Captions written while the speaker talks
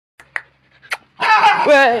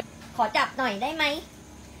ขอจับหน่อยได้ไหม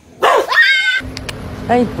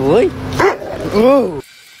Hey boy. Ooh.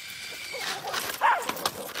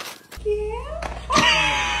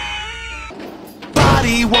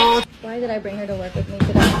 Why did I bring her to work with me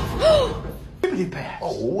today? Activity pass.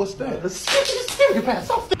 Oh, what's that? Let's skip the activity pass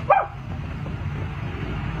off the...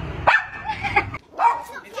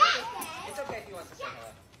 It's okay if you want to say hello.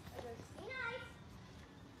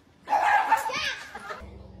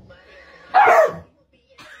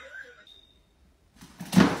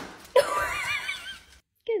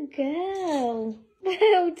 Good girl.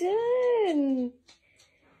 Well done.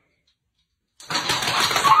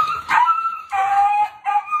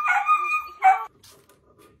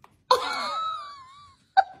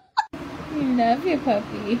 You love your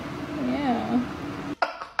puppy. Yeah.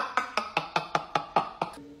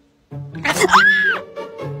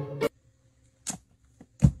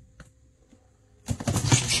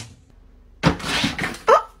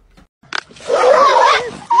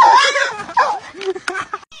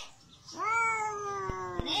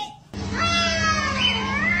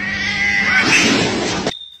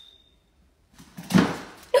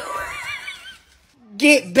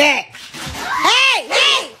 Get back! Hey!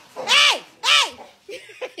 Hey! Hey! Hey!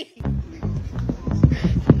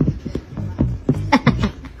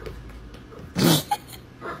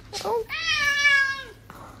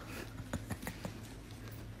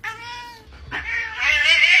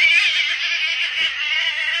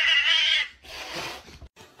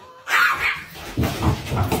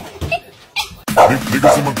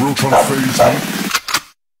 Niggas in my grill trying to phase me.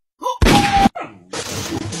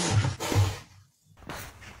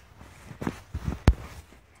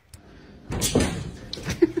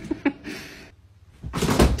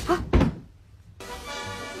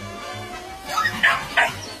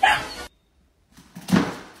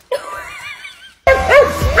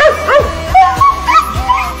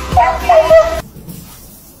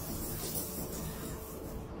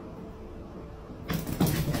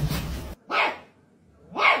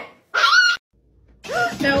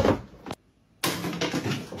 Nope.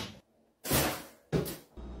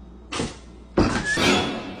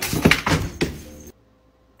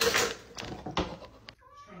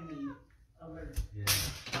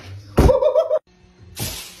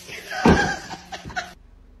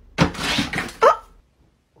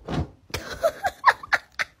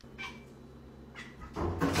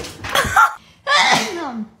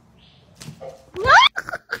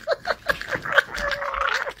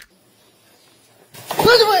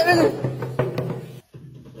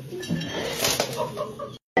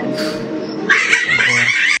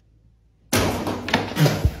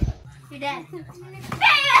 You're dead.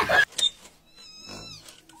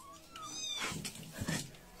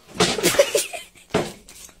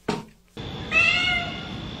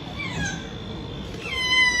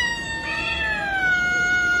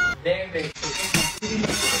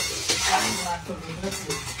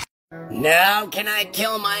 Now can I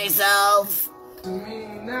kill myself?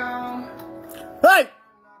 No. Hey!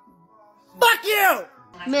 Fuck you!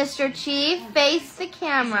 Mr. Chief, face the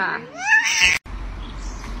camera.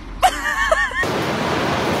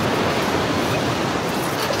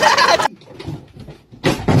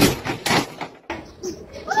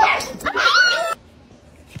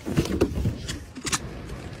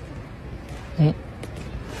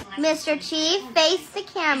 Mr. Chief, face the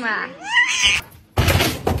camera.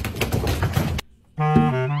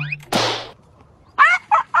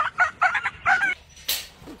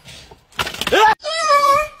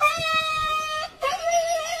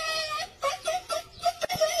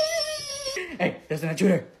 Hey, there's an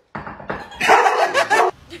intruder.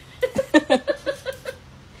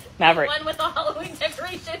 Maverick. One with the Halloween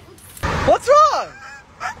decorations. What's wrong?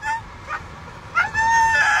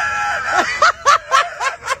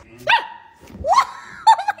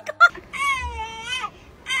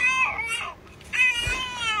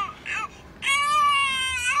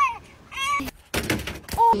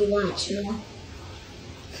 You want to?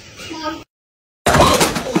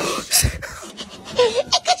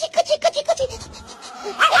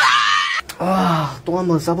 아, 또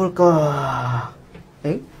한번 싸볼까?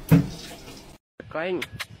 엥? 까잉.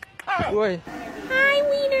 우이. Hi,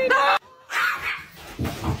 Wiener.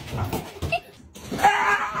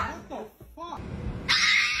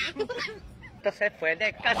 Esto se fue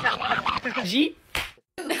de casa. ¿Sí?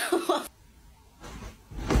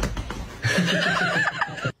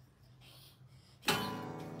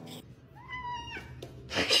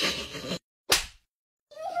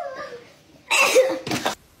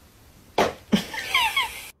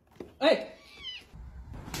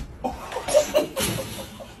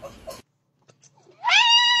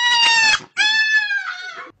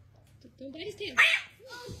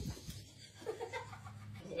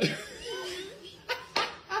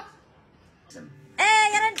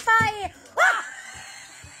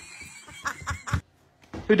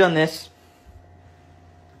 Who done this?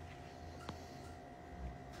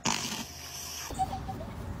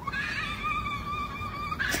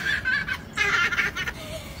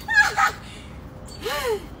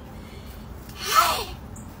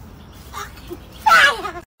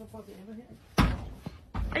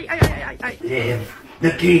 Yeah,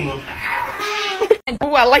 the king.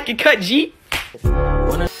 Oh, I like your cut, G.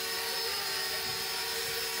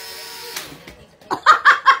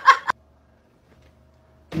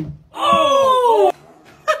 Oh!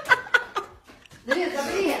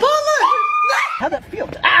 How'd that feel?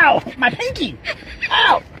 Ow! My pinky!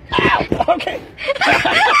 Ow! Ow! Okay.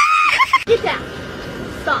 Get down.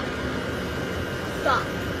 Stop. Stop.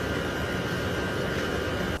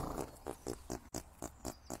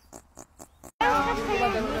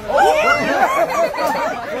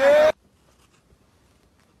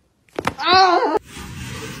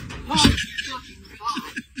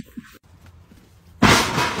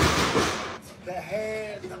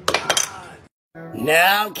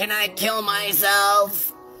 Now can I kill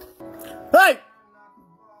myself? Hey!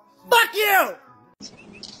 Fuck you!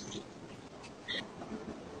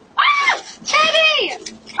 Teddy!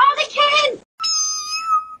 Oh, the kid!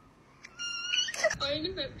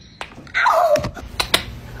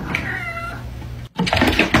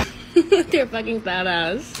 They're fucking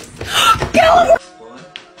badass.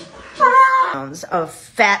 Sounds of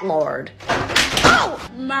Fat Lord.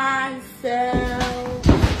 Myself.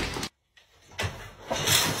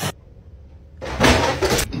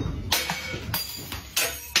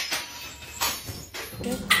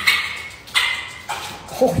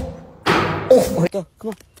 Oh, go, come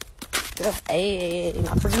on. Get up. Hey,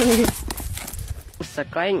 not for me.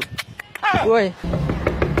 Sakain. Ui.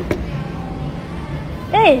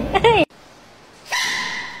 Hey, hey.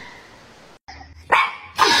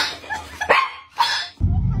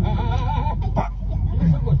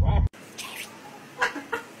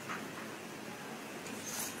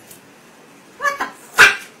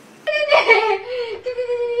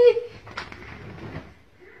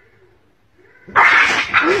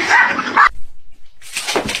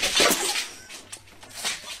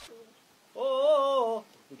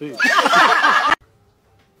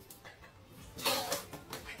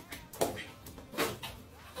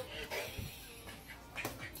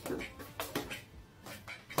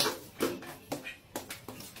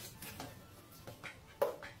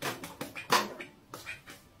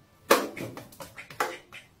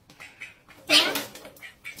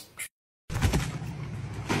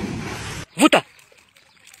 Vuta.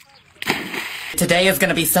 Today is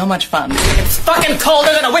gonna be so much fun. It's fucking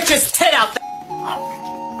colder than a witch's tit out there!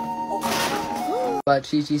 Bought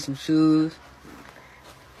Chi-Chi some shoes.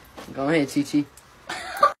 Go ahead, Chi-Chi.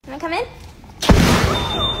 Wanna come in?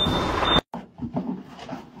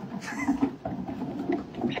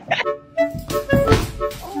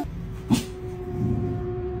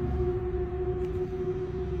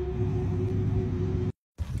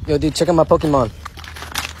 Yo, dude, check out my Pokemon.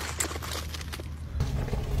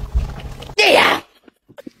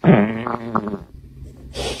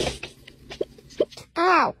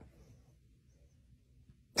 Ow.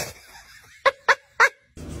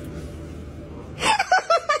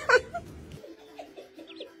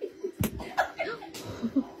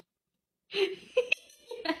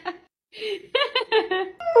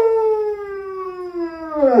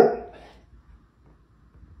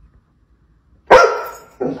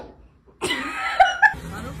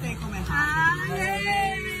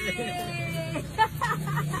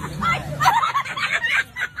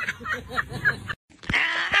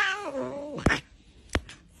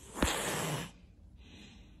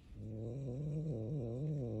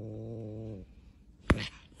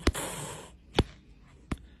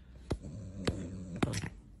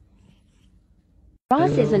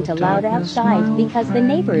 Ross isn't allowed outside because the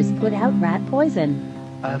neighbors put out rat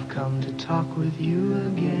poison. I've come to talk with you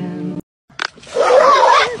again.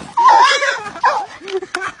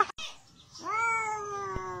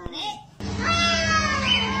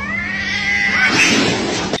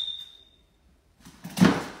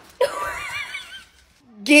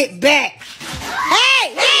 Get back!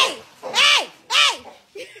 Hey! Hey! Hey! Hey!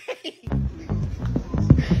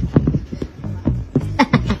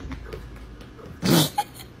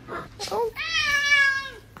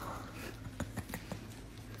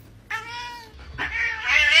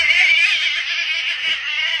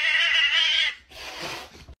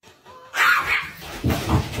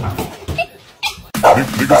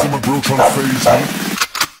 Niggas in my grill trying to phase me.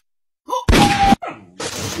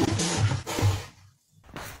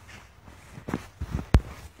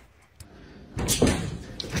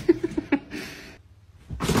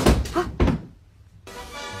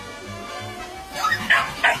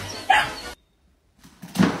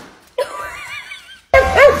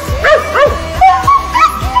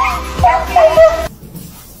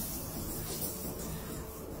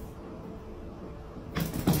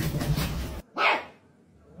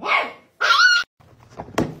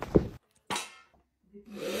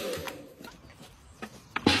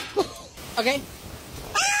 Okay?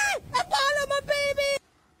 Apollo, my baby!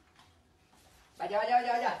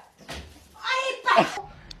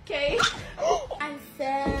 Okay. I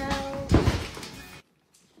fell.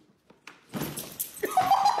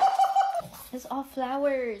 It's all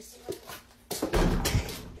flowers.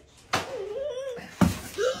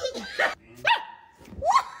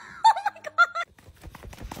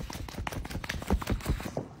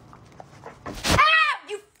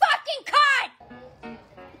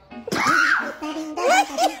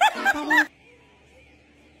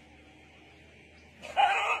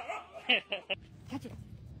 Catch it.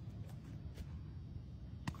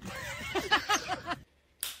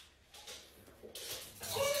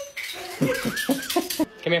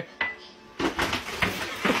 Come here.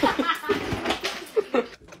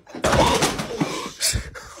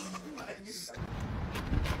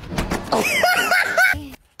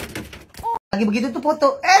 Lagi begitu tuh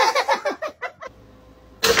foto.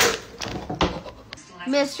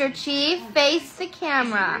 Mr. Chief, face the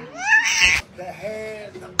camera.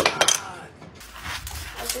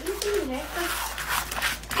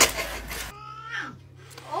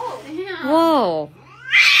 Whoa.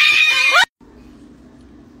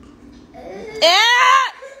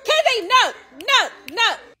 Kizzy, no, no, no.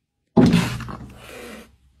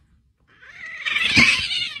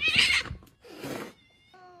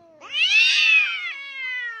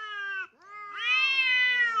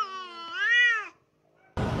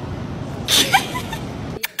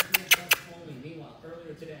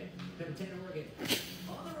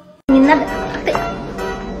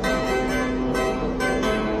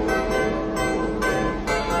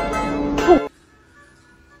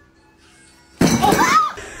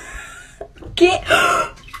 Get.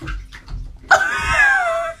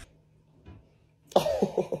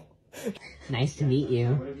 Nice to meet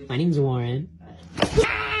you. My name's Warren.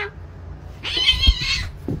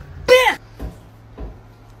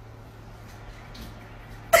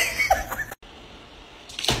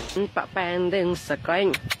 Pak Pending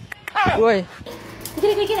sekring. Woi.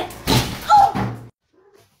 Get it, get it.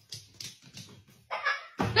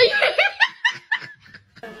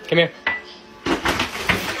 Come here.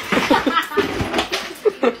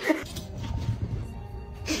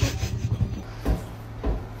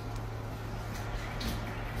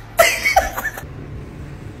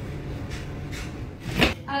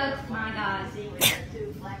 Oh my God.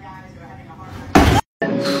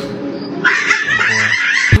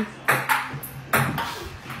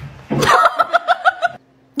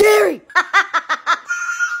 Gary.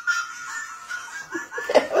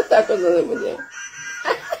 Takut sama dia.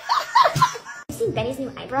 You seen Benny's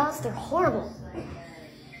new eyebrows? They're horrible.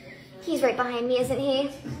 He's right behind me, isn't he?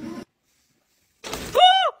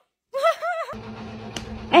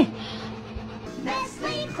 Hey.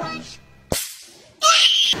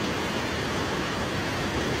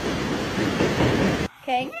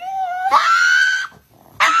 Okay.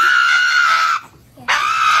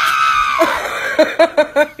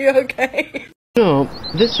 You okay? You know,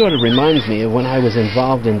 this sort of reminds me of when I was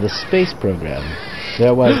involved in the space program.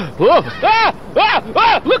 There was...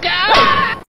 Look out!